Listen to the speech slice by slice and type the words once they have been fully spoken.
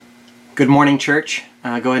Good morning, church. Go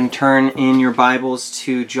ahead and turn in your Bibles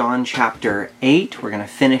to John chapter 8. We're going to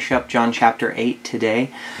finish up John chapter 8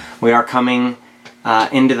 today. We are coming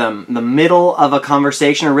into the middle of a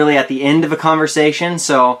conversation, or really at the end of a conversation.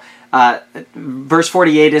 So verse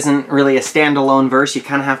 48 isn't really a standalone verse. You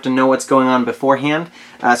kind of have to know what's going on beforehand.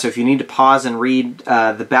 So if you need to pause and read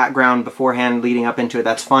the background beforehand leading up into it,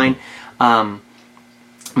 that's fine.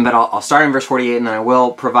 But I'll start in verse 48, and then I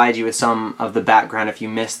will provide you with some of the background if you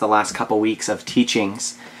missed the last couple weeks of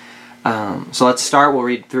teachings. So let's start. We'll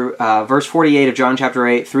read through verse 48 of John chapter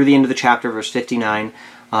 8 through the end of the chapter, verse 59.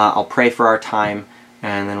 I'll pray for our time,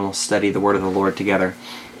 and then we'll study the word of the Lord together.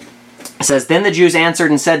 It says, "Then the Jews answered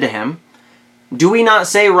and said to him, 'Do we not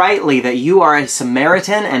say rightly that you are a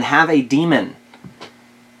Samaritan and have a demon?'"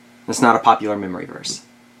 That's not a popular memory verse.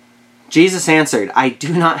 Jesus answered, "I do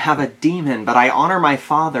not have a demon, but I honor my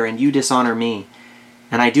Father, and you dishonor me.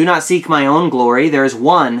 And I do not seek my own glory. There is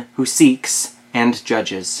one who seeks and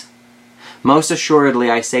judges. Most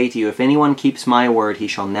assuredly I say to you, if anyone keeps my word, he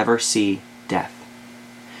shall never see death."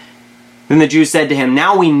 Then the Jews said to him,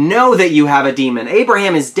 "Now we know that you have a demon.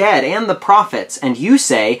 Abraham is dead, and the prophets, and you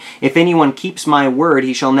say, if anyone keeps my word,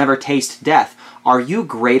 he shall never taste death. Are you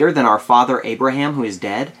greater than our father Abraham, who is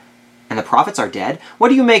dead? And the prophets are dead? What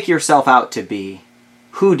do you make yourself out to be?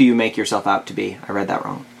 Who do you make yourself out to be?" I read that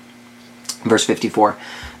wrong. Verse 54.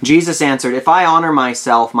 Jesus answered, "If I honor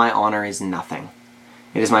myself, my honor is nothing.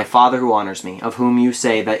 It is my Father who honors me, of whom you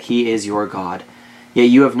say that he is your God. Yet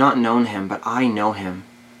you have not known him, but I know him.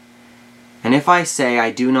 And if I say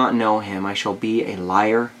I do not know him, I shall be a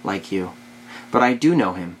liar like you. But I do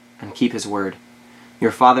know him, and keep his word.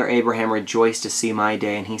 Your father Abraham rejoiced to see my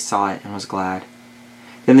day, and he saw it and was glad."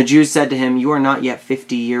 Then the Jews said to him, "You are not yet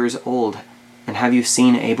 50 years old, and have you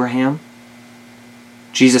seen Abraham?"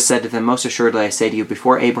 Jesus said to them, "Most assuredly I say to you,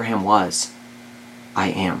 before Abraham was, I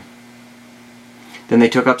am." Then they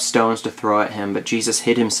took up stones to throw at him, but Jesus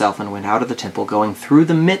hid himself and went out of the temple, going through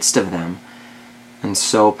the midst of them, and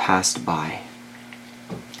so passed by.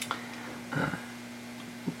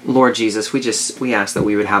 Lord Jesus, we ask that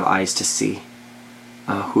we would have eyes to see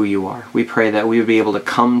who you are. We pray that we would be able to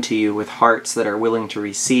come to you with hearts that are willing to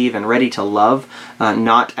receive and ready to love,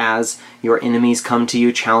 not as your enemies come to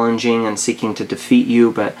you challenging and seeking to defeat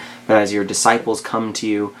you, but as your disciples come to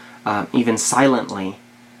you even silently,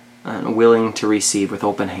 willing to receive with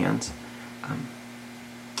open hands.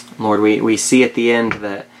 Lord, we see at the end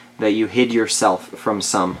that you hid yourself from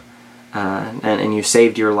some and you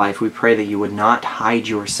saved your life. We pray that you would not hide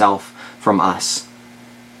yourself from us,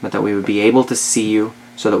 but that we would be able to see you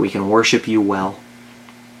so that we can worship you well.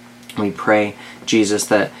 We pray, Jesus,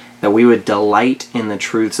 that we would delight in the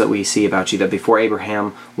truths that we see about you, that before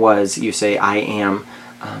Abraham was, you say, I am,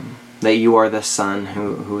 that you are the Son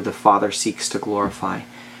who the Father seeks to glorify.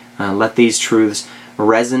 Let these truths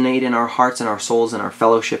resonate in our hearts and our souls and our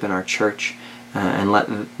fellowship and our church, and let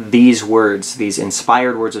these words, these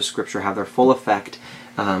inspired words of Scripture, have their full effect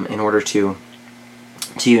in order to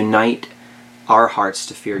unite our hearts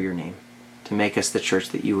to fear your name, to make us the church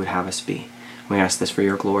that you would have us be. We ask this for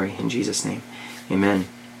your glory in Jesus' name. Amen.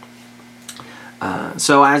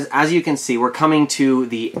 So as you can see, we're coming to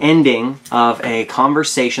the ending of a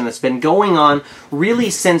conversation that's been going on really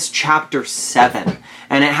since chapter 7.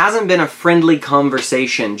 And it hasn't been a friendly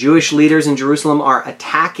conversation. Jewish leaders in Jerusalem are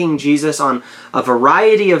attacking Jesus on a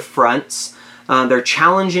variety of fronts. They're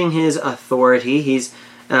challenging his authority.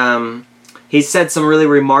 He's said some really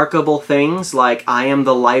remarkable things like, "I am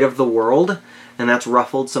the light of the world," and that's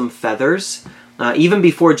ruffled some feathers. Even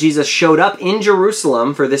before Jesus showed up in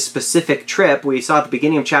Jerusalem for this specific trip, we saw at the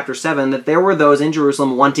beginning of chapter 7 that there were those in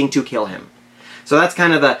Jerusalem wanting to kill him. So that's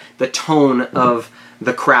kind of the tone of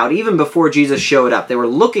the crowd. Even before Jesus showed up, they were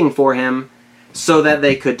looking for him so that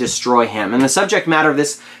they could destroy him. And the subject matter of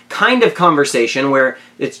this kind of conversation, where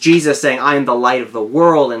it's Jesus saying, "I am the light of the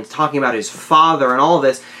world," and talking about his Father and all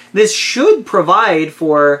of this should provide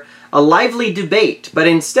for a lively debate, but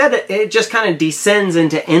instead it just kind of descends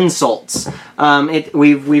into insults.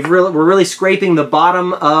 We're really scraping the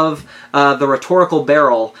bottom of the rhetorical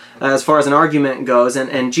barrel as far as an argument goes,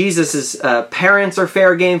 and Jesus' parents are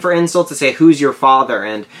fair game for insults to say, "Who's your father?"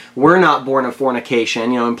 and "We're not born of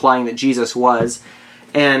fornication," implying that Jesus was.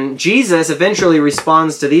 And Jesus eventually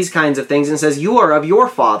responds to these kinds of things and says, "You are of your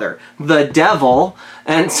father, the devil."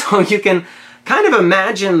 And so you can kind of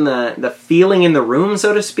imagine the feeling in the room,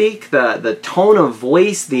 so to speak, the tone of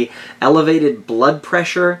voice, the elevated blood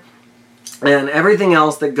pressure, and everything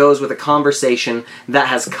else that goes with a conversation that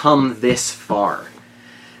has come this far.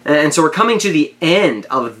 And so we're coming to the end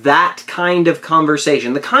of that kind of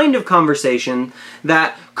conversation, the kind of conversation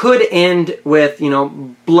that could end with,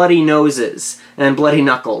 bloody noses and bloody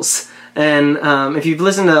knuckles. And if you've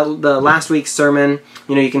listened to the last week's sermon,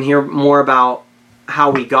 you can hear more about how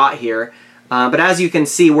we got here. But as you can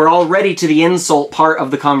see, we're already to the insult part of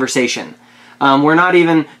the conversation. No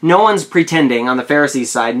one's pretending on the Pharisees'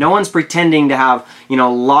 side. No one's pretending to have,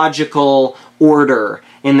 logical order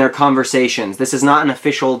in their conversations. This is not an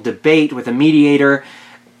official debate with a mediator.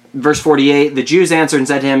 Verse 48, the Jews answered and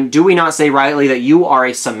said to him, "Do we not say rightly that you are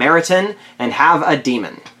a Samaritan and have a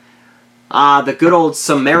demon?" The good old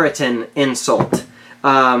Samaritan insult.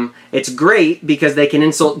 It's great because they can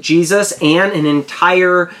insult Jesus and an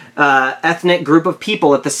entire ethnic group of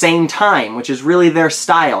people at the same time, which is really their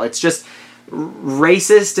style. It's just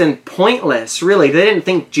racist and pointless, really. They didn't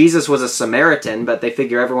think Jesus was a Samaritan, but they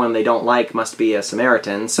figure everyone they don't like must be a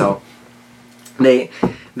Samaritan, so they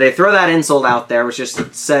throw that insult out there, which just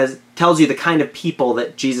tells you the kind of people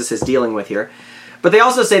that Jesus is dealing with here. But they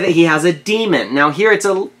also say that he has a demon. Now here it's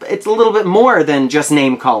a little bit more than just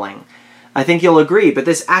name calling. I think you'll agree, but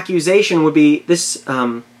this accusation would be this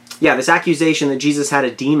accusation that Jesus had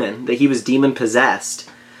a demon, that he was demon possessed,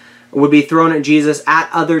 would be thrown at Jesus at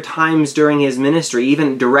other times during his ministry,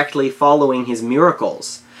 even directly following his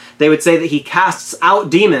miracles. They would say that he casts out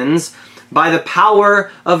demons by the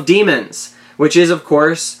power of demons, which is, of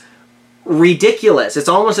course, ridiculous. It's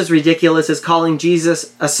almost as ridiculous as calling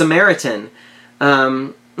Jesus a Samaritan.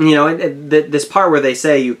 This part where they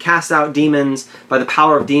say you cast out demons by the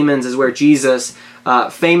power of demons is where Jesus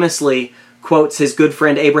famously quotes his good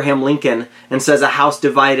friend Abraham Lincoln and says, "A house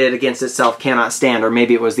divided against itself cannot stand," or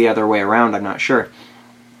maybe it was the other way around, I'm not sure.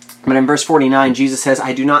 But in verse 49, Jesus says,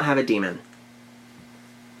 "I do not have a demon,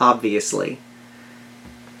 obviously,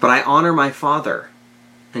 but I honor my Father,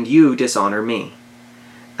 and you dishonor me.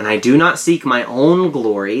 And I do not seek my own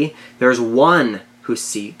glory. There's one who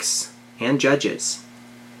seeks and judges.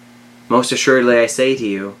 Most assuredly I say to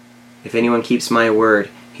you, if anyone keeps my word,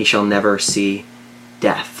 he shall never see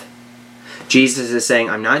death." Jesus is saying,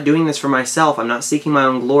 I'm not doing this for myself. I'm not seeking my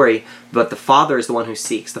own glory, but the Father is the one who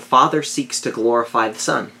seeks. The Father seeks to glorify the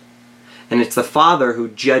Son. And it's the Father who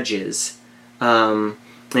judges, in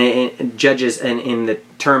the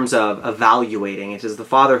terms of evaluating. It is the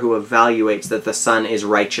Father who evaluates that the Son is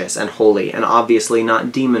righteous and holy, and obviously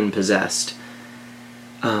not demon-possessed.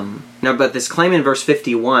 But this claim in verse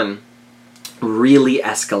 51 really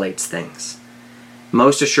escalates things.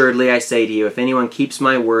 Most assuredly I say to you, if anyone keeps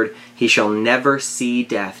my word, he shall never see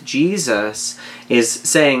death. Jesus is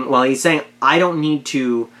saying, I don't need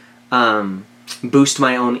to boost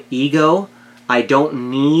my own ego. I don't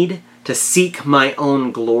need to seek my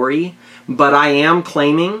own glory, but I am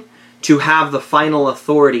claiming to have the final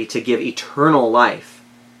authority to give eternal life.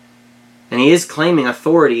 And he is claiming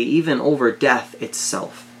authority even over death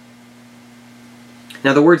itself.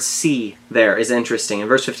 Now the word "see" there is interesting. In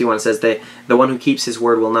verse 51 it says, the one who keeps his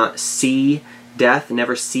word will not see death,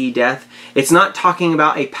 never see death. It's not talking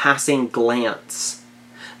about a passing glance.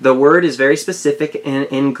 The word is very specific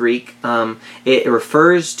in Greek. It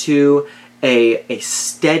refers to a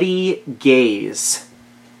steady gaze.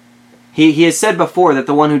 He has said before that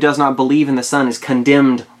the one who does not believe in the Son is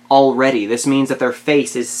condemned already. This means that their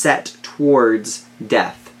face is set towards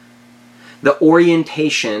death. The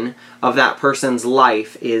orientation of that person's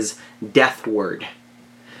life is deathward.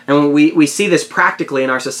 And we see this practically in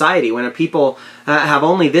our society. When people have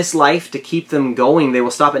only this life to keep them going, they will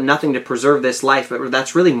stop at nothing to preserve this life. But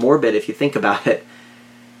that's really morbid if you think about it.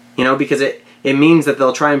 Because it means that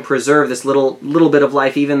they'll try and preserve this little bit of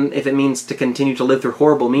life, even if it means to continue to live through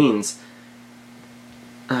horrible means.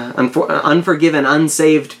 Unforgiven,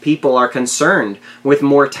 unsaved people are concerned with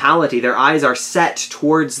mortality. Their eyes are set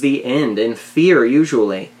towards the end, in fear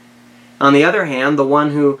usually. On the other hand, the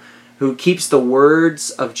one who keeps the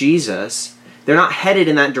words of Jesus, they're not headed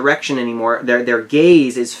in that direction anymore. Their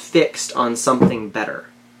gaze is fixed on something better.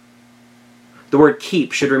 The word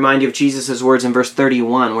 "keep" should remind you of Jesus' words in verse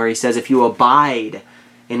 31, where he says, if you abide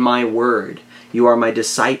in my word, you are my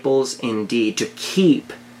disciples indeed. To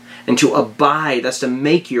keep and to abide, that's to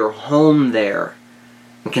make your home there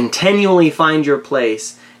and continually find your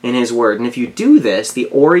place in his word. And if you do this, the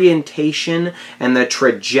orientation and the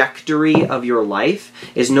trajectory of your life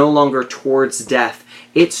is no longer towards death.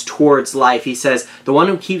 It's towards life. He says, the one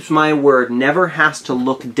who keeps my word never has to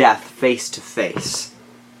look death face to face.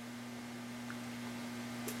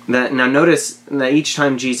 Now notice that each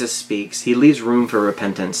time Jesus speaks, he leaves room for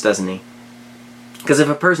repentance, doesn't he? Because if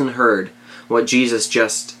a person heard what Jesus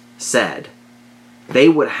just said, they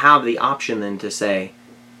would have the option then to say,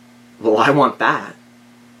 well, I want that.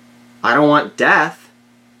 I don't want death.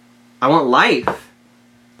 I want life.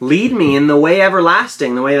 Lead me in the way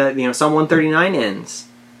everlasting, the way that, Psalm 139 ends.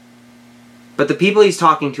 But the people he's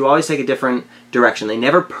talking to always take a different direction. They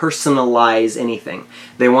never personalize anything.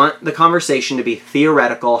 They want the conversation to be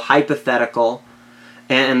theoretical, hypothetical,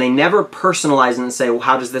 and they never personalize it and say, well,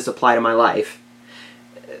 how does this apply to my life?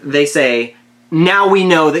 They say, now we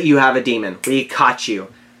know that you have a demon. We caught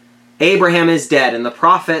you. Abraham is dead, and the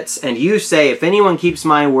prophets, and you say, if anyone keeps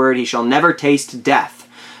my word, he shall never taste death.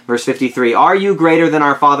 Verse 53, are you greater than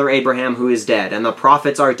our father Abraham, who is dead, and the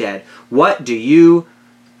prophets are dead? What do you...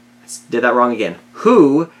 Did that wrong again.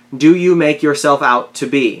 Who do you make yourself out to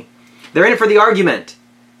be? They're in it for the argument,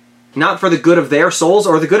 not for the good of their souls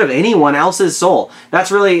or the good of anyone else's soul.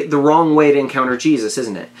 That's really the wrong way to encounter Jesus,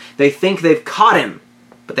 isn't it? They think they've caught him,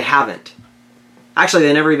 but they haven't. Actually,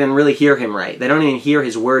 they never even really hear him right. They don't even hear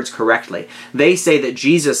his words correctly. They say that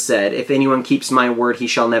Jesus said, if anyone keeps my word, he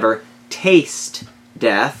shall never taste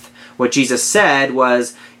death. What Jesus said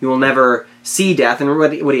was, you will never see death. And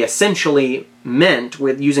what he essentially meant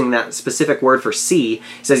with using that specific word for see,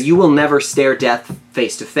 he says, you will never stare death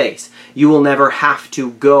face to face. You will never have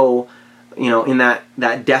to go, in that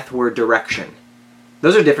deathward direction.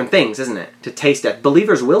 Those are different things, isn't it? To taste death.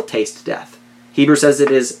 Believers will taste death. Hebrews says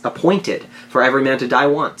it is appointed for every man to die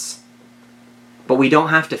once. But we don't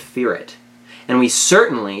have to fear it. And we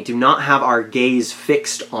certainly do not have our gaze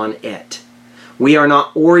fixed on it. We are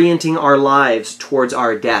not orienting our lives towards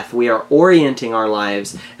our death. We are orienting our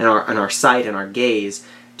lives and our sight and our gaze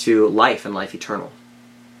to life and life eternal.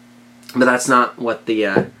 But that's not what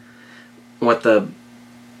the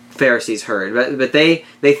Pharisees heard. But they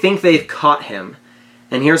think they've caught him.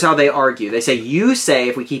 And here's how they argue. They say, you say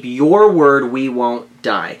if we keep your word, we won't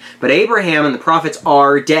die. But Abraham and the prophets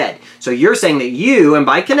are dead. So you're saying that you, and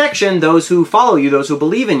by connection, those who follow you, those who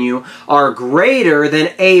believe in you, are greater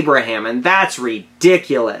than Abraham. And that's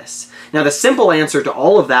ridiculous. Now, the simple answer to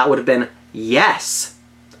all of that would have been yes.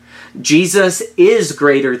 Jesus is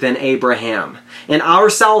greater than Abraham. And our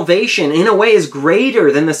salvation, in a way, is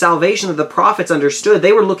greater than the salvation that the prophets understood.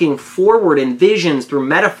 They were looking forward in visions through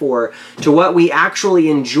metaphor to what we actually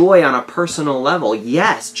enjoy on a personal level.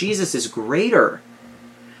 Yes, Jesus is greater.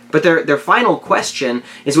 But their final question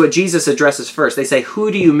is what Jesus addresses first. They say, who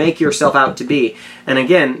do you make yourself out to be? And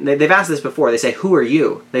again, they've asked this before. They say, who are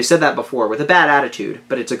you? They've said that before with a bad attitude,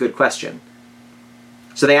 but it's a good question.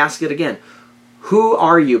 So they ask it again. Who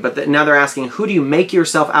are you? But now they're asking, who do you make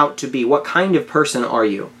yourself out to be? What kind of person are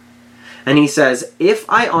you? And he says, if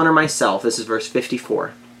I honor myself, this is verse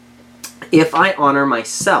 54, if I honor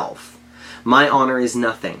myself, my honor is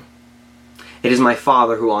nothing. It is my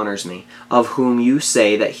Father who honors me, of whom you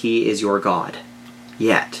say that he is your God.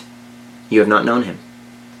 Yet you have not known him,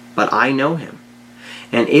 but I know him.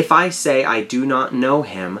 And if I say I do not know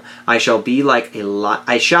him, I shall be a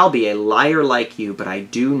liar like you, but I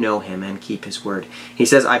do know him and keep his word. He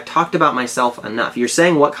says, I've talked about myself enough. You're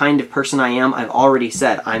saying what kind of person I am? I've already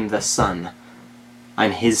said, I'm the Son.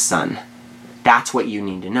 I'm his son. That's what you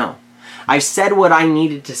need to know. I've said what I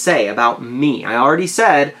needed to say about me. I already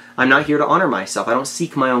said, I'm not here to honor myself. I don't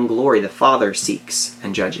seek my own glory. The Father seeks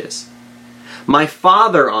and judges. My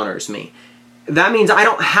Father honors me. That means I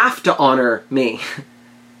don't have to honor me.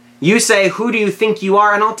 You say, who do you think you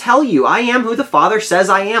are? And I'll tell you, I am who the Father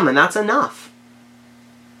says I am, and that's enough.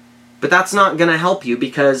 But that's not going to help you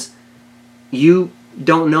because you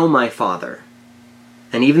don't know my Father.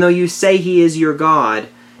 And even though you say he is your God,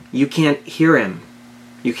 you can't hear him.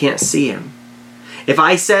 You can't see him. If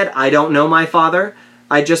I said I don't know my Father,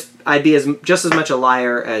 I'd be just as much a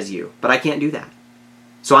liar as you. But I can't do that.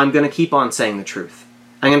 So I'm going to keep on saying the truth.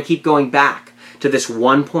 I'm going to keep going back to this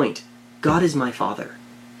one point. God is my Father.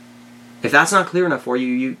 If that's not clear enough for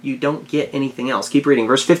you, you don't get anything else. Keep reading.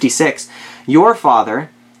 Verse 56, your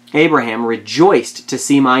father, Abraham, rejoiced to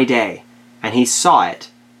see my day, and he saw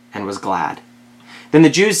it and was glad. Then the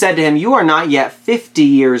Jews said to him, you are not yet 50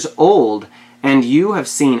 years old, and you have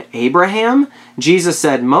seen Abraham? Jesus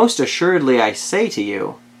said, most assuredly I say to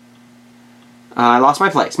you, I lost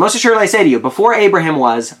my place. Most assuredly I say to you, before Abraham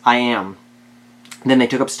was, I am. Then they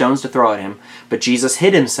took up stones to throw at him, but Jesus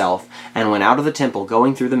hid himself and went out of the temple,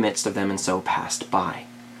 going through the midst of them, and so passed by.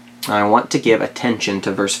 I want to give attention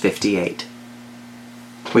to verse 58.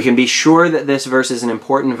 We can be sure that this verse is an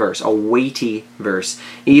important verse, a weighty verse,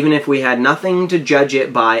 even if we had nothing to judge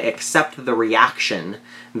it by except the reaction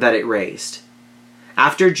that it raised.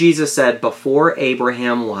 After Jesus said, before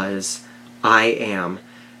Abraham was, I am,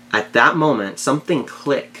 at that moment something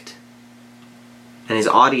clicked. And his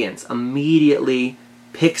audience immediately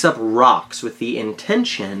picks up rocks with the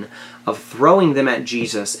intention of throwing them at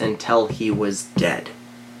Jesus until he was dead.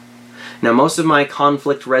 Now, most of my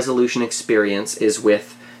conflict resolution experience is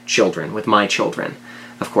with children, with my children,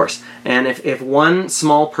 of course. And if one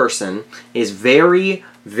small person is very,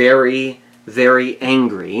 very, very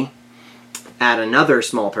angry at another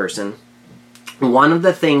small person, one of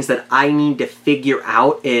the things that I need to figure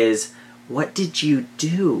out is, what did you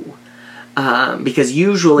do? Because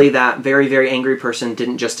usually that very, very angry person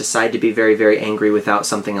didn't just decide to be very, very angry without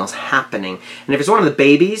something else happening. And if it's one of the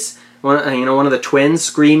babies, one of the twins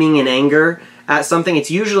screaming in anger at something, it's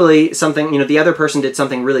usually something, the other person did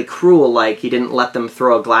something really cruel, like he didn't let them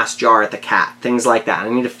throw a glass jar at the cat, things like that. I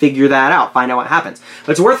need to figure that out, find out what happens.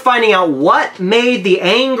 But it's worth finding out what made the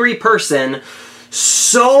angry person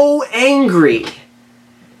so angry.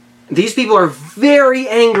 These people are very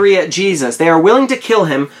angry at Jesus. They are willing to kill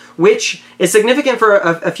him, which is significant for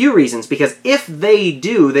a few reasons, because if they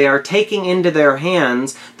do, they are taking into their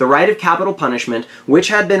hands the right of capital punishment, which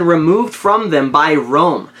had been removed from them by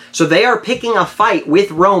Rome. So they are picking a fight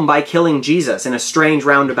with Rome by killing Jesus in a strange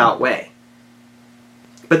roundabout way.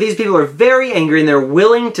 But these people are very angry, and they're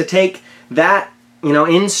willing to take that,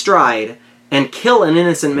 in stride and kill an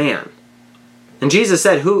innocent man. And Jesus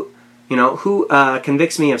said, who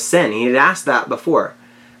convicts me of sin? He had asked that before.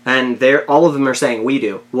 And all of them are saying, we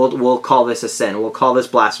do. We'll call this a sin. We'll call this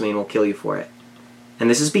blasphemy, and we'll kill you for it. And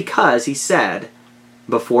this is because he said,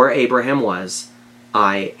 before Abraham was,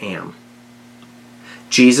 I am.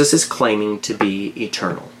 Jesus is claiming to be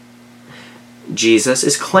eternal. Jesus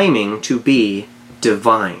is claiming to be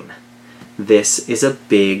divine. This is a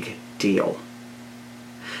big deal.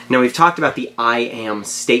 Now, we've talked about the I am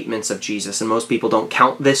statements of Jesus, and most people don't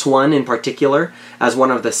count this one in particular as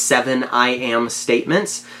one of the 7 I am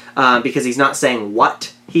statements, because he's not saying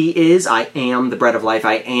what he is. I am the bread of life.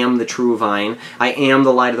 I am the true vine. I am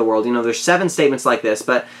the light of the world. There's 7 statements like this,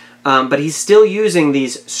 but he's still using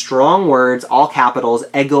these strong words, all capitals,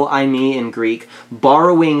 ego eimi in Greek,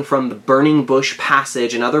 borrowing from the burning bush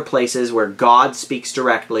passage and other places where God speaks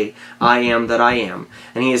directly, I am that I am.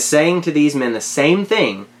 And he is saying to these men the same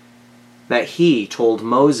thing that he told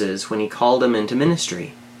Moses when he called him into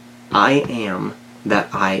ministry. I am that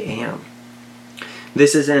I am.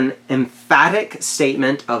 This is an emphatic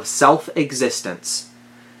statement of self-existence.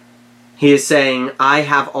 He is saying, I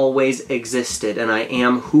have always existed, and I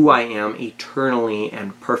am who I am eternally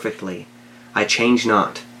and perfectly. I change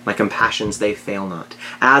not. My compassions, they fail not.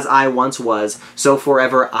 As I once was, so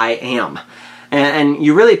forever I am. And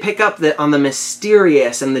you really pick up on the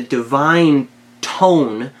mysterious and the divine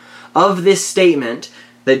tone of this statement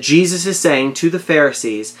that Jesus is saying to the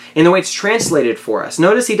Pharisees in the way it's translated for us.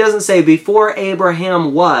 Notice he doesn't say, before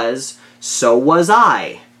Abraham was, so was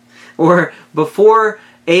I. Or before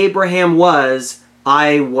Abraham was,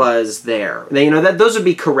 I was there. Those would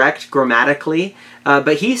be correct grammatically.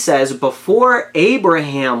 But he says, before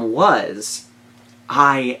Abraham was,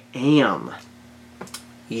 I am.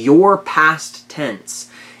 Your past tense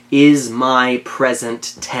is my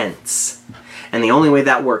present tense. And the only way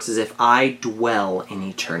that works is if I dwell in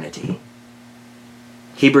eternity.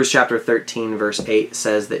 Hebrews chapter 13 verse 8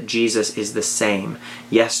 says that Jesus is the same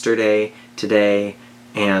yesterday, today,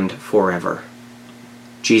 and forever.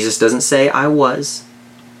 Jesus doesn't say I was.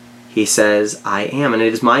 He says I am. And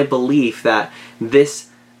it is my belief that this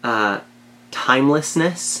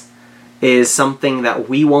timelessness is something that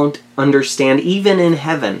we won't understand even in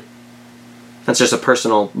heaven. That's just a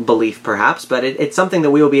personal belief, perhaps, but it's something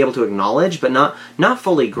that we will be able to acknowledge, but not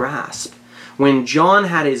fully grasp. When John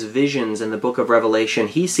had his visions in the book of Revelation,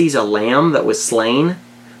 he sees a lamb that was slain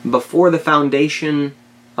before the foundation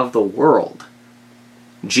of the world.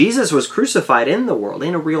 Jesus was crucified in the world,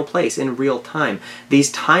 in a real place, in real time.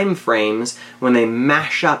 These time frames, when they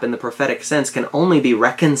mash up in the prophetic sense, can only be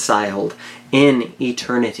reconciled in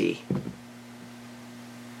eternity.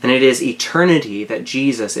 And it is eternity that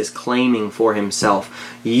Jesus is claiming for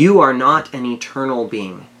himself. You are not an eternal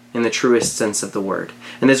being in the truest sense of the word.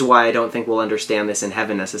 And this is why I don't think we'll understand this in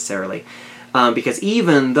heaven necessarily. Because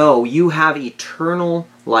even though you have eternal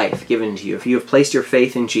life given to you, if you have placed your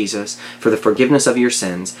faith in Jesus for the forgiveness of your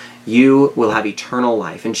sins, you will have eternal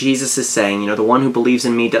life. And Jesus is saying, the one who believes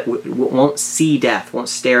in me won't see death, won't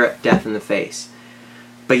stare at death in the face.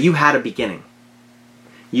 But you had a beginning.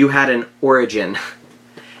 You had an origin.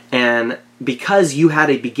 And because you had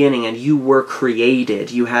a beginning and you were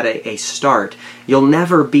created, you had a start, you'll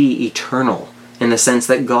never be eternal in the sense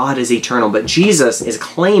that God is eternal. But Jesus is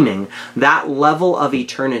claiming that level of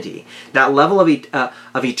eternity, that level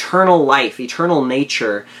of eternal life, eternal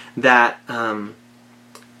nature that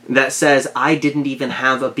says, I didn't even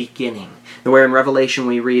have a beginning. Where in Revelation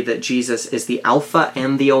we read that Jesus is the Alpha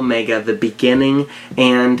and the Omega, the beginning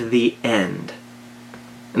and the end.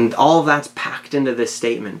 And all of that's packed into this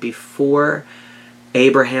statement. Before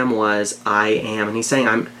Abraham was, I am. And he's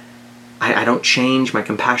saying, I don't change, my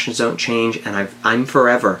compassions don't change, and I'm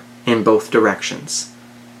forever in both directions.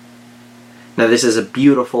 Now this is a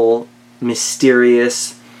beautiful,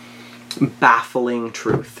 mysterious, baffling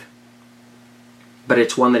truth. But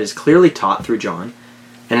it's one that is clearly taught through John,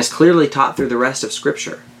 and is clearly taught through the rest of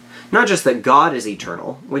Scripture. Not just that God is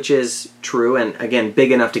eternal, which is true, and again,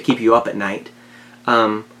 big enough to keep you up at night,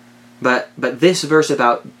 but this verse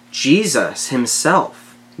about Jesus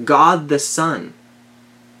himself, God the Son,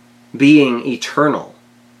 being eternal,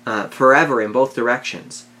 forever in both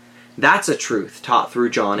directions. That's a truth taught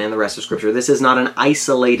through John and the rest of Scripture. This is not an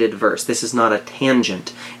isolated verse. This is not a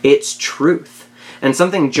tangent. It's truth. And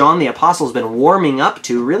something John the Apostle has been warming up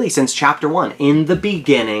to really since chapter 1. In the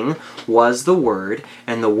beginning was the Word,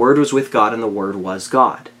 and the Word was with God, and the Word was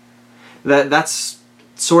God. That's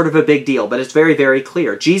sort of a big deal, but it's very, very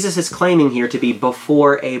clear. Jesus is claiming here to be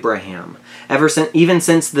before Abraham, even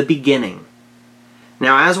since the beginning.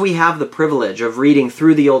 Now, as we have the privilege of reading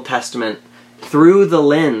through the Old Testament through the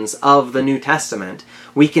lens of the New Testament,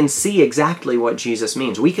 we can see exactly what Jesus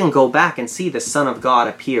means. We can go back and see the Son of God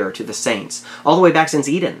appear to the saints, all the way back since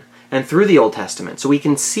Eden and through the Old Testament. So we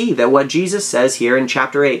can see that what Jesus says here in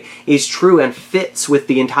chapter 8 is true and fits with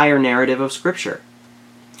the entire narrative of Scripture.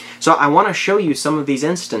 So I want to show you some of these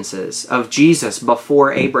instances of Jesus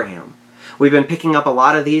before Abraham. We've been picking up a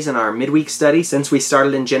lot of these in our midweek study since we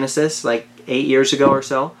started in Genesis like 8 years ago or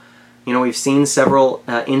so. You know, we've seen several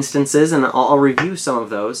instances, and I'll review some of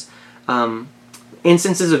those.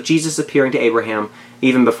 Instances of Jesus appearing to Abraham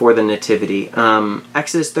even before the Nativity.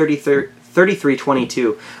 Exodus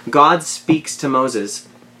 33:22, God speaks to Moses,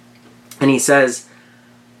 and he says,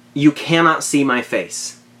 "You cannot see my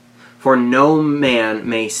face, for no man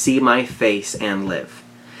may see my face and live."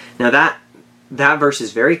 Now that verse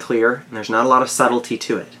is very clear, and there's not a lot of subtlety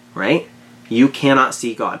to it, right? You cannot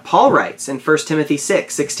see God. Paul writes in 1 Timothy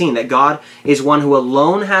 6:16 that God is one who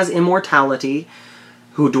alone has immortality,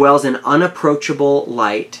 who dwells in unapproachable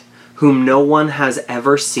light, whom no one has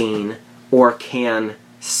ever seen or can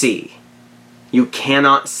see. You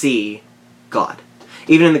cannot see God.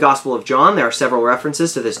 Even in the Gospel of John, there are several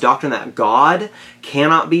references to this doctrine that God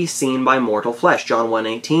cannot be seen by mortal flesh. John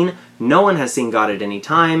 1:18, no one has seen God at any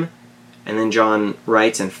time. And then John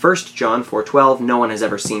writes in 1 John 4:12, no one has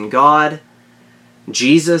ever seen God.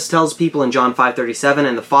 Jesus tells people in John 5:37,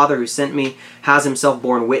 and the Father who sent me has himself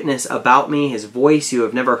borne witness about me. His voice you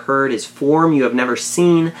have never heard, his form you have never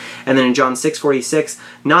seen. And then in John 6:46,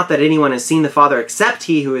 not that anyone has seen the Father except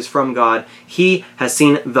he who is from God. He has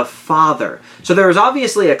seen the Father. So there is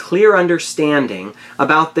obviously a clear understanding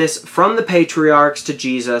about this from the patriarchs to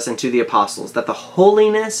Jesus and to the apostles, that the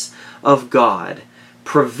holiness of God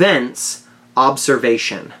prevents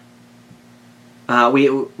observation.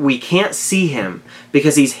 We can't see him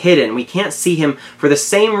because he's hidden. We can't see him for the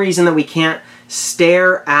same reason that we can't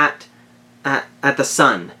stare at the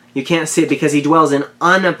sun. You can't see it because he dwells in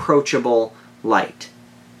unapproachable light.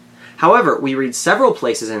 However, we read several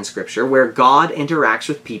places in Scripture where God interacts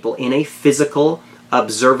with people in a physical,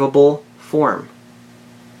 observable form.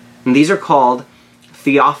 And these are called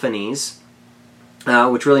theophanies,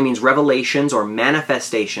 which really means revelations or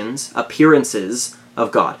manifestations, appearances of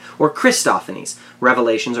God, or Christophanies,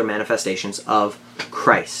 revelations or manifestations of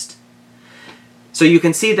Christ. So you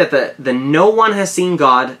can see that the no one has seen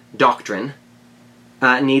God doctrine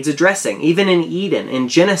needs addressing. Even in Eden, in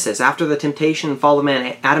Genesis, after the temptation and fall of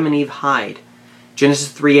man, Adam and Eve hide. Genesis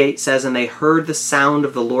 3:8 says, and they heard the sound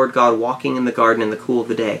of the Lord God walking in the garden in the cool of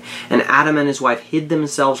the day. And Adam and his wife hid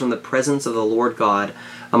themselves from the presence of the Lord God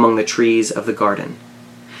among the trees of the garden.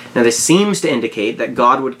 Now this seems to indicate that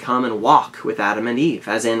God would come and walk with Adam and Eve,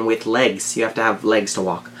 as in with legs. You have to have legs to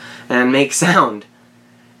walk, and make sound.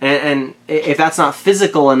 And if that's not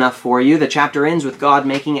physical enough for you, the chapter ends with God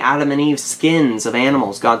making Adam and Eve skins of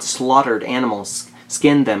animals. God slaughtered animals,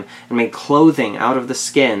 skinned them, and made clothing out of the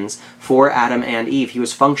skins for Adam and Eve. He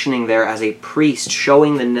was functioning there as a priest,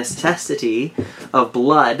 showing the necessity of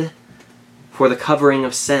blood for the covering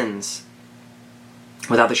of sins.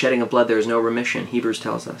 Without the shedding of blood, there is no remission, Hebrews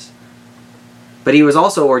tells us. But he was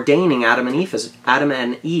also ordaining Adam and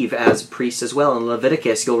Eve as priests as well. In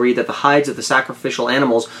Leviticus, you'll read that the hides of the sacrificial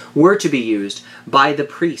animals were to be used by the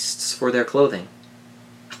priests for their clothing.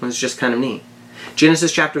 It's just kind of neat.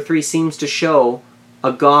 Genesis chapter 3 seems to show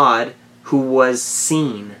a God who was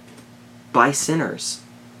seen by sinners,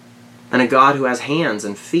 and a God who has hands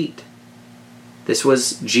and feet. This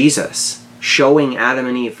was Jesus showing Adam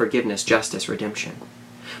and Eve forgiveness, justice, redemption.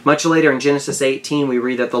 Much later in Genesis 18, we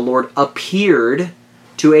read that the Lord appeared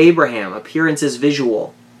to Abraham. Appearance is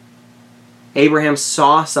visual. Abraham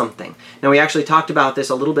saw something. Now, we actually talked about this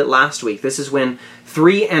a little bit last week. This is when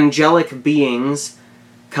 3 angelic beings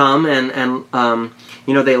come and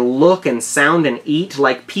they look and sound and eat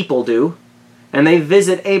like people do. And they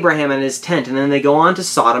visit Abraham in his tent. And then they go on to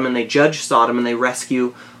Sodom and they judge Sodom and they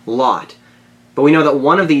rescue Lot. But we know that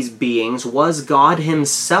one of these beings was God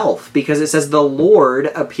himself, because it says the Lord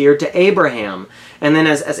appeared to Abraham. And then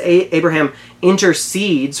as Abraham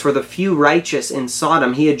intercedes for the few righteous in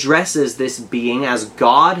Sodom, he addresses this being as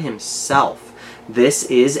God himself. This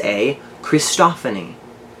is a Christophany.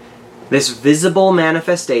 This visible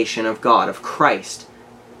manifestation of God, of Christ.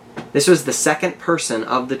 This was the second person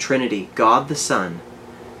of the Trinity, God the Son,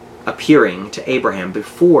 appearing to Abraham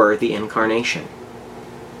before the incarnation.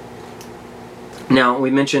 Now,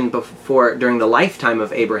 we mentioned before, during the lifetime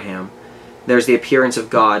of Abraham, there's the appearance of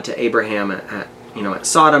God to Abraham at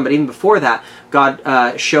Sodom, but even before that,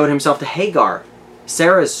 God showed himself to Hagar,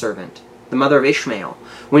 Sarah's servant, the mother of Ishmael.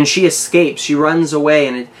 When she escapes, she runs away,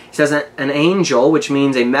 and it says an angel, which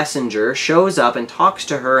means a messenger, shows up and talks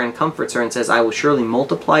to her and comforts her and says, I will surely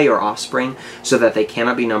multiply your offspring so that they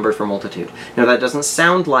cannot be numbered for multitude. Now, that doesn't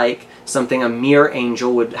sound like something a mere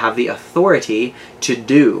angel would have the authority to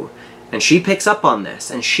do. And she picks up on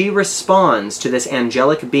this, and she responds to this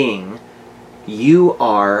angelic being, you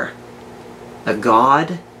are a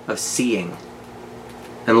God of seeing.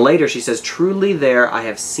 And later she says, truly there I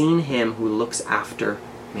have seen him who looks after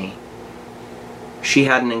me. She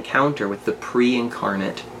had an encounter with the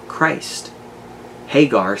pre-incarnate Christ.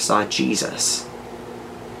 Hagar saw Jesus.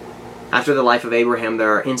 After the life of Abraham,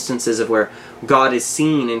 there are instances of where God is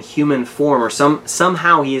seen in human form, or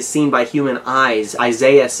somehow he is seen by human eyes.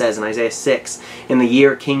 Isaiah says in Isaiah 6, in the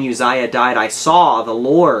year King Uzziah died, I saw the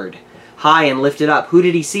Lord high and lifted up. Who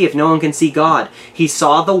did he see if no one can see God? He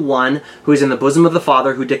saw the one who is in the bosom of the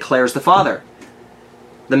Father, who declares the Father.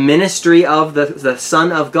 The ministry of the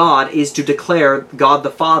Son of God is to declare God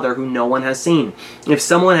the Father, who no one has seen. If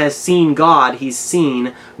someone has seen God, he's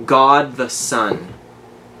seen God the Son.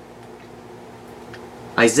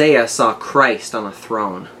 Isaiah saw Christ on a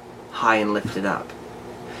throne, high and lifted up.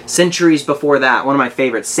 Centuries before that, one of my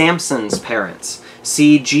favorites, Samson's parents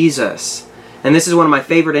see Jesus. And this is one of my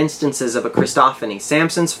favorite instances of a Christophany.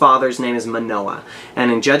 Samson's father's name is Manoah.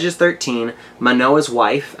 And in Judges 13, Manoah's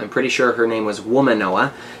wife, I'm pretty sure her name was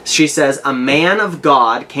Womanoah, she says, a man of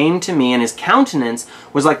God came to me, and his countenance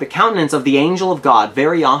was like the countenance of the angel of God,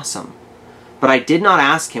 very awesome. But I did not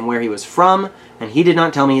ask him where he was from, and he did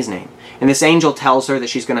not tell me his name. And this angel tells her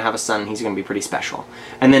that she's going to have a son, and he's going to be pretty special.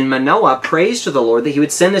 And then Manoah prays to the Lord that he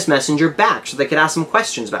would send this messenger back so they could ask some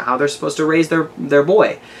questions about how they're supposed to raise their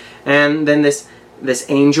boy. And then this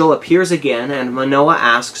angel appears again, and Manoah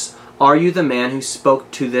asks, are you the man who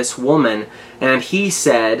spoke to this woman? And he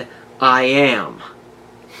said, I am.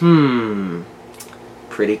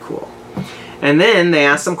 Pretty cool. And then they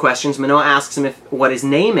ask some questions. Manoah asks him what his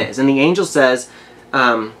name is. And the angel says,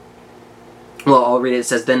 well, I'll read it. It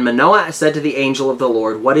says, then Manoah said to the angel of the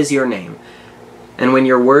Lord, what is your name? And when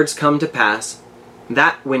your words come to pass,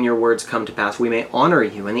 we may honor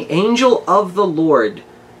you. And the angel of the Lord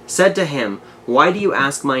said to him, why do you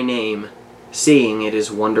ask my name, seeing it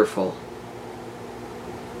is wonderful?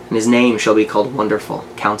 And his name shall be called Wonderful,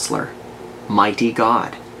 Counselor, Mighty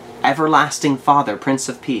God, Everlasting Father, Prince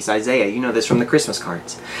of Peace. Isaiah, you know this from the Christmas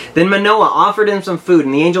cards. Then Manoah offered him some food,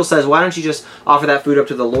 and the angel says, why don't you just offer that food up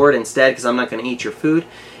to the Lord instead, because I'm not going to eat your food.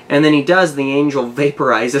 And then he does. The angel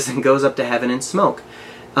vaporizes and goes up to heaven in smoke.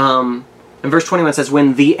 And verse 21 says,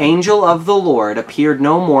 when the angel of the Lord appeared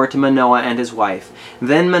no more to Manoah and his wife,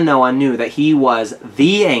 then Manoah knew that he was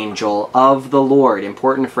the angel of the Lord.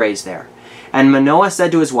 Important phrase there. And Manoah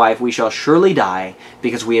said to his wife, we shall surely die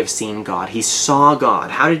because we have seen God. He saw God.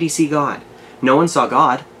 How did he see God? No one saw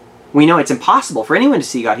God. We know it's impossible for anyone to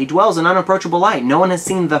see God. He dwells in unapproachable light. No one has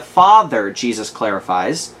seen the Father, Jesus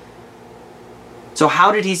clarifies. So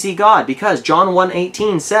how did he see God? Because John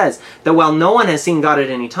 1:18 says that while no one has seen God at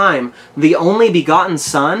any time, the only begotten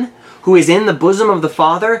Son, who is in the bosom of the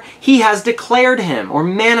Father, he has declared him or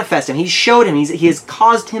manifested him. He showed him. He has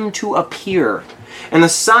caused him to appear. And the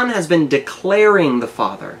Son has been declaring the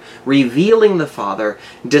Father, revealing the Father,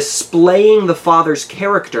 displaying the Father's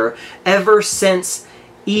character ever since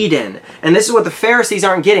Eden. And this is what the Pharisees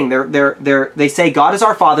aren't getting. They say, God is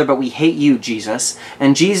our Father, but we hate you, Jesus.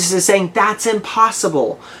 And Jesus is saying, that's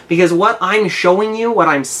impossible. Because what I'm showing you, what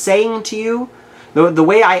I'm saying to you, the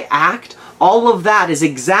way I act, all of that is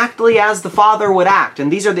exactly as the Father would act.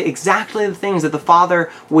 And these are exactly the things that the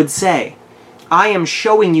Father would say. I am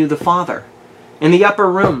showing you the Father. In the upper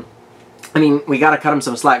room, I mean, we got to cut him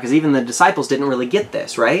some slack, because even the disciples didn't really get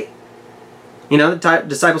this, right? You know, the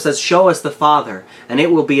disciple says, show us the Father, and it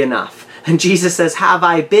will be enough. And Jesus says, have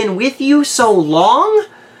I been with you so long?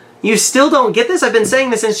 You still don't get this? I've been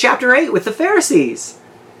saying this since chapter 8 with the Pharisees.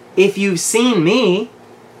 If you've seen me,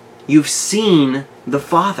 you've seen the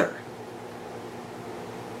Father.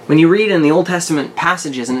 When you read in the Old Testament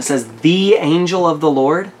passages and it says, the angel of the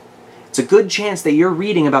Lord, it's a good chance that you're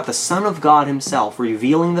reading about the Son of God himself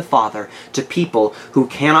revealing the Father to people who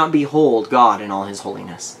cannot behold God in all his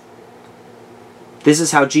holiness. This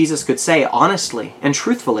is how Jesus could say honestly and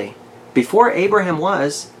truthfully, before Abraham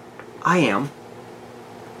was, I am.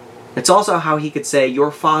 It's also how he could say,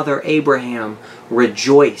 your father Abraham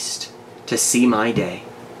rejoiced to see my day.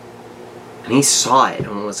 And he saw it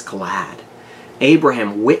and was glad.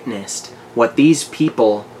 Abraham witnessed what these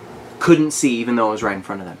people couldn't see even though it was right in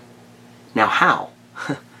front of them. Now how?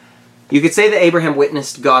 You could say that Abraham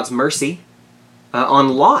witnessed God's mercy on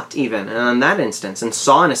Lot even, in that instance, and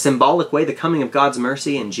saw in a symbolic way the coming of God's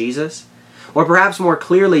mercy in Jesus. Or perhaps more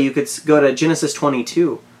clearly you could go to Genesis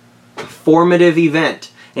 22, a formative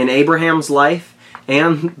event in Abraham's life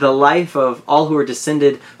and the life of all who are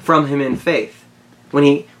descended from him in faith.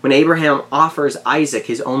 When Abraham offers Isaac,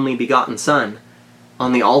 his only begotten son,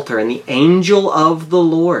 on the altar, and the angel of the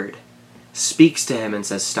Lord speaks to him and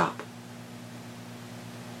says, stop.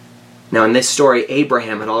 Now in this story,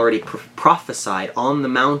 Abraham had already prophesied, on the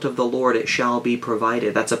mount of the Lord it shall be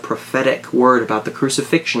provided. That's a prophetic word about the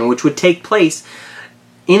crucifixion, which would take place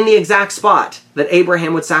in the exact spot that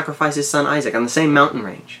Abraham would sacrifice his son Isaac, on the same mountain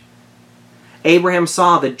range. Abraham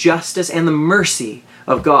saw the justice and the mercy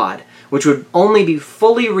of God, which would only be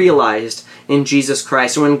fully realized in Jesus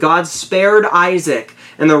Christ. And when God spared Isaac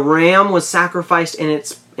and the ram was sacrificed in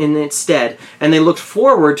its stead, and they looked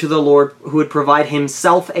forward to the Lord who would provide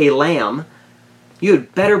himself a lamb, you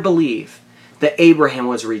had better believe that Abraham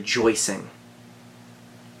was rejoicing.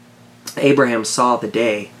 Abraham saw the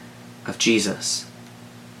day of Jesus.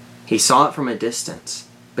 He saw it from a distance,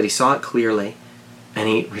 but he saw it clearly, and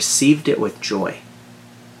he received it with joy.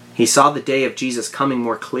 He saw the day of Jesus coming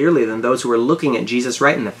more clearly than those who were looking at Jesus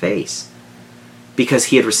right in the face, because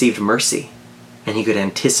he had received mercy, and he could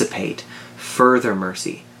anticipate further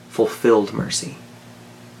mercy, fulfilled mercy.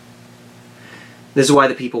 This is why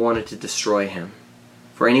the people wanted to destroy him.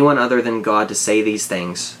 For anyone other than God to say these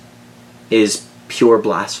things is pure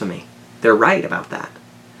blasphemy. They're right about that.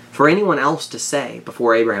 For anyone else to say,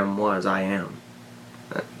 before Abraham was, I am,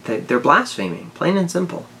 they're blaspheming, plain and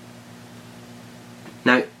simple.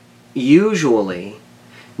 Now, usually,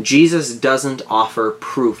 Jesus doesn't offer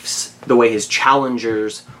proofs the way his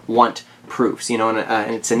challengers want proofs. You know,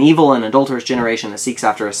 and it's an evil and adulterous generation that seeks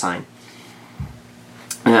after a sign.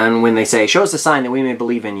 And when they say, show us a sign that we may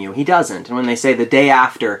believe in you, he doesn't. And when they say the day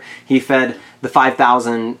after he fed the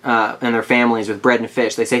 5,000 and their families with bread and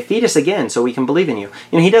fish, they say, feed us again so we can believe in you.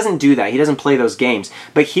 You know, he doesn't do that. He doesn't play those games.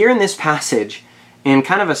 But here in this passage, in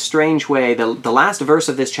kind of a strange way, the last verse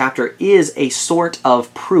of this chapter is a sort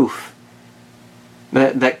of proof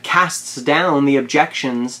that casts down the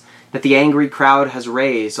objections that the angry crowd has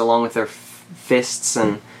raised, along with their fists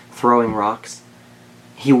and throwing rocks.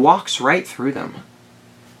 He walks right through them.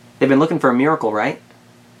 They've been looking for a miracle, right?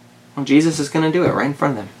 Well, Jesus is going to do it right in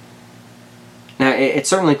front of them. Now, it's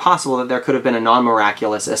certainly possible that there could have been a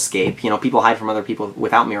non-miraculous escape. You know, people hide from other people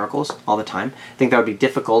without miracles all the time. I think that would be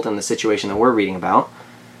difficult in the situation that we're reading about.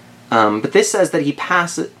 But this says that he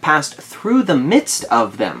passed through the midst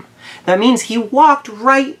of them. That means he walked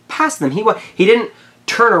right past them. He didn't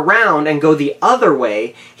turn around and go the other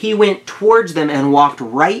way. He went towards them and walked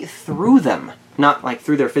right through them. Not like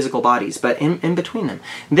through their physical bodies, but in between them.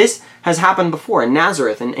 This has happened before in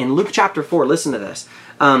Nazareth. In Luke chapter 4, listen to this.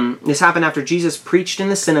 This happened after Jesus preached in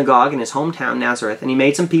the synagogue in his hometown, Nazareth, and he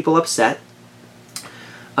made some people upset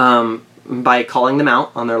by calling them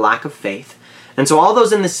out on their lack of faith. And so all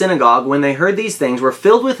those in the synagogue, when they heard these things, were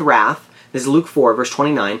filled with wrath. This is Luke 4, verse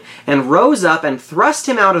 29, and rose up and thrust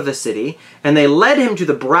him out of the city, and they led him to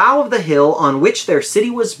the brow of the hill on which their city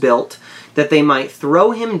was built, that they might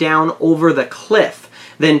throw him down over the cliff.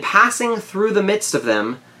 Then passing through the midst of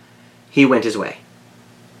them, he went his way.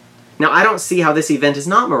 Now, I don't see how this event is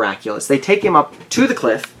not miraculous. They take him up to the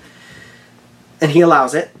cliff, and he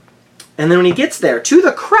allows it. And then when he gets there, to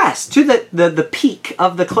the crest, to the peak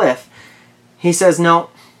of the cliff, he says,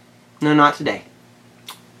 no, not today.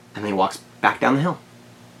 And then he walks back down the hill,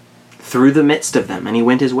 through the midst of them, and he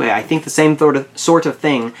went his way. I think the same sort of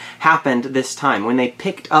thing happened this time. When they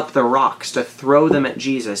picked up the rocks to throw them at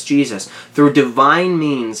Jesus, Jesus, through divine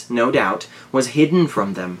means, no doubt, was hidden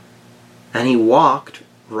from them. And he walked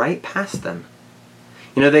right past them.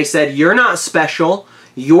 You know, they said, "You're not special.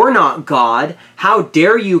 You're not God. How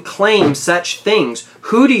dare you claim such things?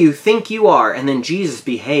 Who do you think you are?" And then Jesus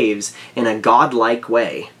behaves in a godlike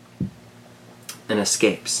way and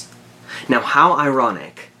escapes. Now, how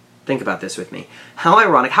ironic. Think about this with me. How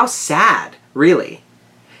ironic, how sad, really,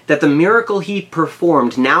 that the miracle he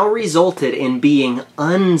performed now resulted in being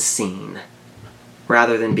unseen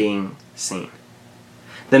rather than being seen.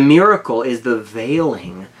 The miracle is the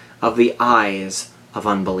veiling of the eyes of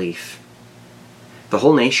unbelief. The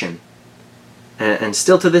whole nation. And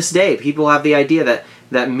still to this day, people have the idea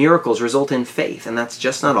that miracles result in faith, and that's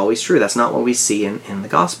just not always true. That's not what we see in the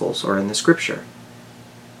Gospels or in the Scripture.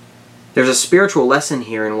 There's a spiritual lesson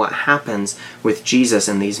here in what happens with Jesus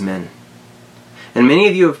and these men. And many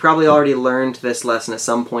of you have probably already learned this lesson at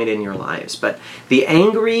some point in your lives. But the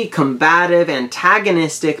angry, combative,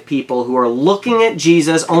 antagonistic people who are looking at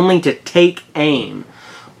Jesus only to take aim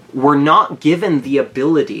were not given the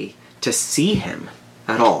ability to see him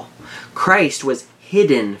at all. Christ was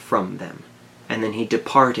hidden from them, and then he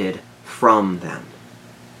departed from them.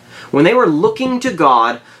 When they were looking to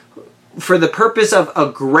God for the purpose of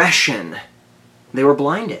aggression, they were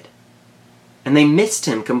blinded, and they missed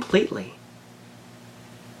him completely.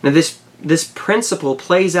 Now this principle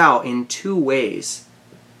plays out in two ways.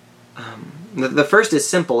 The first is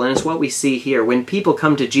simple, and it's what we see here. When people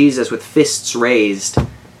come to Jesus with fists raised,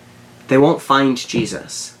 they won't find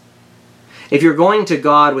Jesus. If you're going to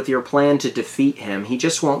God with your plan to defeat him, he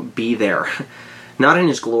just won't be there. Not in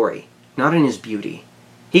his glory, not in his beauty.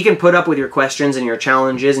 He can put up with your questions and your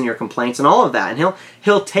challenges and your complaints and all of that, and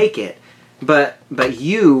he'll take it. But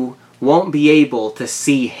you won't be able to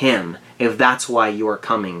see him if that's why you're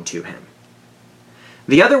coming to him.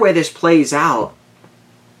 The other way this plays out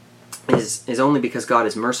is only because God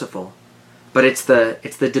is merciful, but it's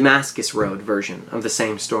the Damascus Road version of the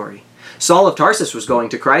same story. Saul of Tarsus was going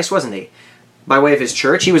to Christ, wasn't he? By way of his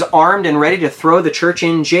church. He was armed and ready to throw the church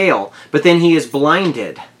in jail, but then he is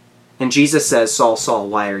blinded. And Jesus says, "Saul, Saul,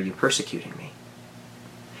 why are you persecuting me?"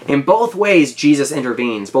 In both ways, Jesus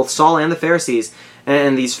intervenes. Both Saul and the Pharisees,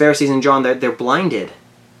 and these Pharisees and John, they're blinded.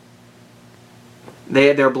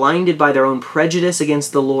 They're blinded by their own prejudice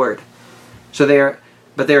against the Lord.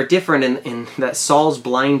 But they're different in that Saul's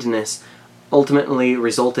blindness ultimately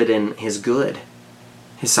resulted in his good,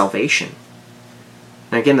 his salvation.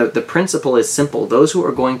 And again, the principle is simple. Those who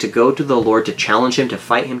are going to go to the Lord to challenge him, to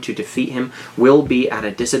fight him, to defeat him, will be at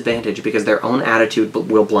a disadvantage because their own attitude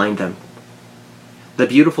will blind them. The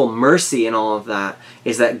beautiful mercy in all of that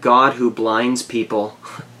is that God, who blinds people,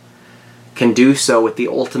 can do so with the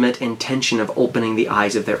ultimate intention of opening the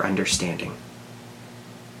eyes of their understanding.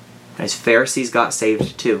 As Pharisees got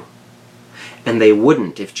saved too. And they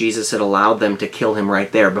wouldn't if Jesus had allowed them to kill him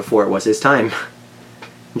right there before it was his time.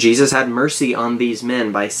 Jesus had mercy on these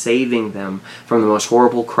men by saving them from the most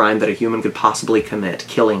horrible crime that a human could possibly commit,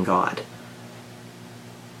 killing God.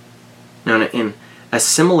 Now, in a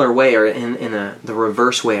similar way, or in the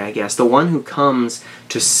reverse way, I guess, the one who comes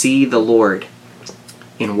to see the Lord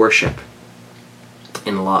in worship,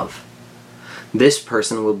 in love, this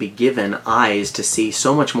person will be given eyes to see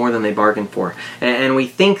so much more than they bargained for. And we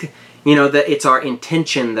think, that it's our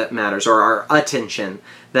intention that matters, or our attention,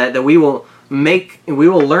 that we will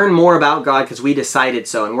learn more about God because we decided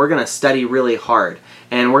so, and we're going to study really hard,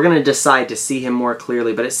 and we're going to decide to see him more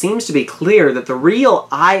clearly. But it seems to be clear that the real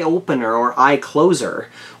eye-opener or eye-closer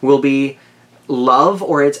will be love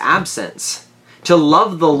or its absence. To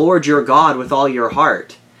love the Lord your God with all your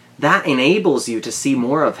heart, that enables you to see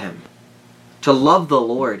more of him. To love the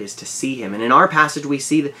Lord is to see him. And in our passage we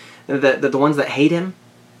see that the ones that hate him,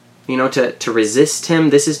 to resist him,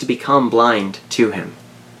 this is to become blind to him.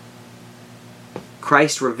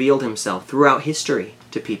 Christ revealed himself throughout history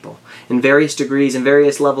to people in various degrees and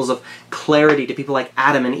various levels of clarity to people like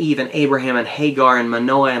Adam and Eve and Abraham and Hagar and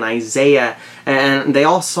Manoah and Isaiah, and they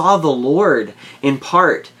all saw the Lord in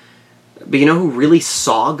part. But you know who really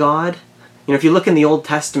saw God? If you look in the Old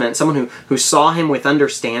Testament, someone who saw him with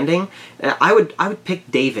understanding, I would pick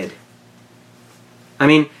David. I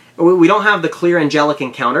mean, we don't have the clear angelic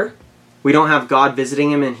encounter. We don't have God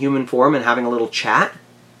visiting him in human form and having a little chat.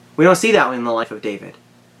 We don't see that in the life of David.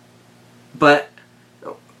 But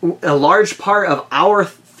a large part of our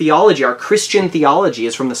theology, our Christian theology,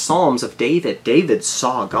 is from the Psalms of David. David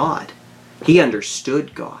saw God. He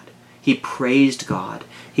understood God. He praised God.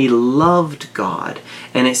 He loved God.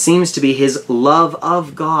 And it seems to be his love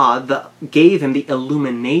of God that gave him the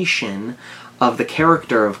illumination of the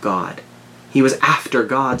character of God. He was after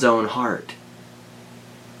God's own heart.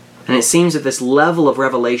 And it seems that this level of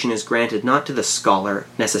revelation is granted not to the scholar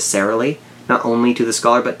necessarily, not only to the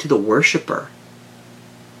scholar, but to the worshiper.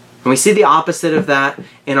 And we see the opposite of that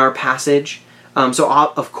in our passage. So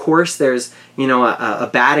of course there's a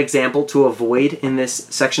bad example to avoid in this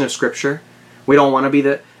section of Scripture. We don't want to be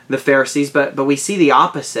the Pharisees, but we see the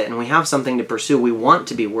opposite, and we have something to pursue. We want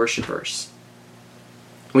to be worshipers.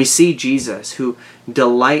 We see Jesus who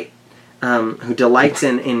delights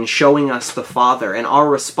in showing us the Father, and our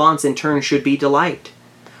response in turn should be delight.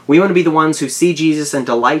 We want to be the ones who see Jesus and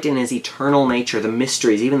delight in his eternal nature, the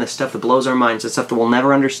mysteries, even the stuff that blows our minds, the stuff that we'll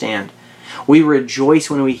never understand. We rejoice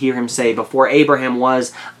when we hear him say, before Abraham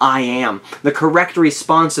was, I am. The correct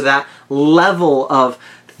response to that level of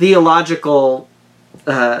theological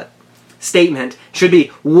statement should be,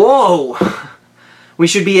 whoa! We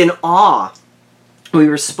should be in awe. We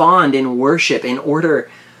respond in worship in order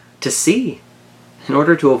to see, in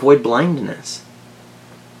order to avoid blindness.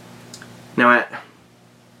 Now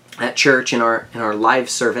at church, in our live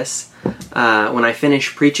service, when I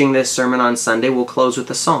finish preaching this sermon on Sunday, we'll close with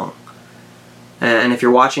a song. And if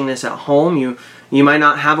you're watching this at home, you might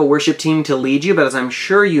not have a worship team to lead you, but as I'm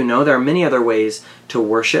sure you know, there are many other ways to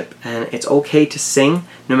worship, and it's okay to sing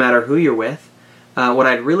no matter who you're with. What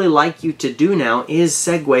I'd really like you to do now is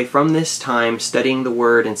segue from this time studying the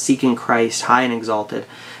Word and seeking Christ high and exalted,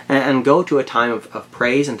 and go to a time of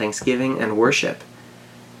praise and thanksgiving and worship.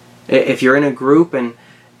 If you're in a group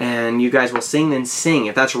and you guys will sing, then sing.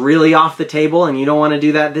 If that's really off the table and you don't want to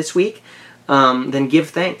do that this week, then give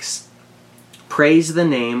thanks. Praise the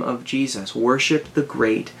name of Jesus. Worship the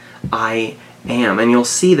great I am. And you'll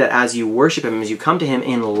see that as you worship him, as you come to him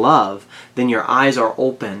in love, then your eyes are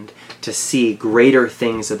opened to see greater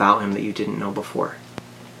things about him that you didn't know before.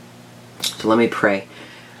 So let me pray,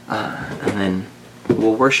 and then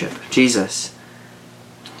we'll worship. Jesus,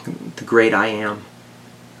 the great I am.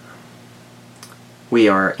 We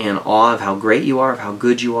are in awe of how great you are, of how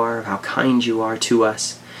good you are, of how kind you are to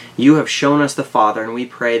us. You have shown us the Father, and we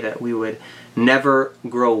pray that we would never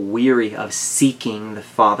grow weary of seeking the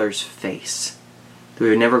Father's face. That we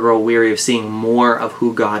would never grow weary of seeing more of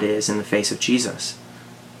who God is in the face of Jesus.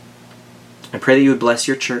 I pray that you would bless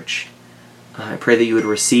your church. I pray that you would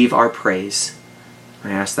receive our praise.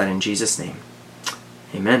 I ask that in Jesus' name.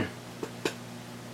 Amen.